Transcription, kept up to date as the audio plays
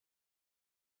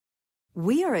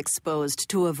We are exposed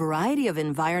to a variety of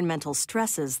environmental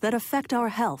stresses that affect our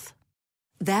health.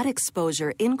 That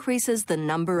exposure increases the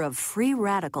number of free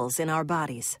radicals in our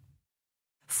bodies.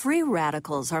 Free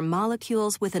radicals are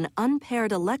molecules with an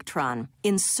unpaired electron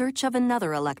in search of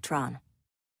another electron.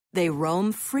 They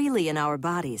roam freely in our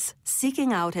bodies,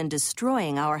 seeking out and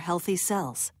destroying our healthy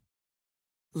cells.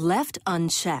 Left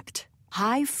unchecked,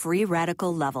 high free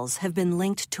radical levels have been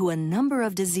linked to a number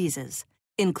of diseases,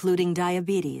 including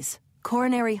diabetes,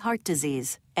 coronary heart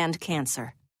disease, and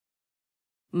cancer.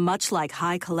 Much like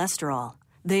high cholesterol,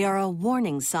 they are a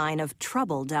warning sign of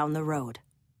trouble down the road.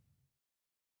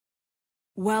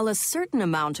 While a certain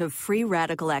amount of free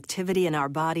radical activity in our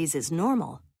bodies is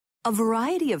normal, a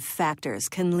variety of factors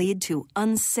can lead to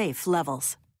unsafe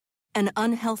levels. An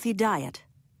unhealthy diet,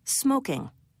 smoking,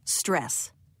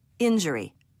 stress,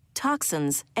 injury,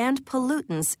 toxins, and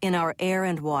pollutants in our air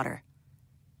and water.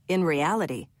 In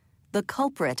reality, the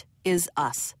culprit is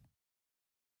us.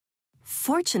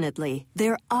 Fortunately,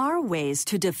 there are ways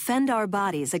to defend our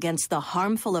bodies against the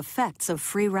harmful effects of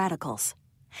free radicals.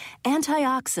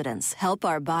 Antioxidants help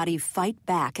our body fight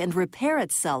back and repair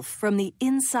itself from the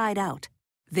inside out.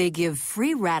 They give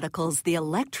free radicals the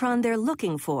electron they're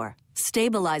looking for,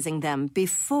 stabilizing them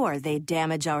before they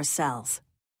damage our cells.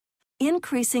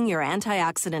 Increasing your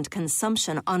antioxidant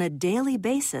consumption on a daily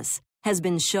basis has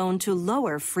been shown to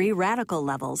lower free radical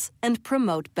levels and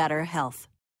promote better health.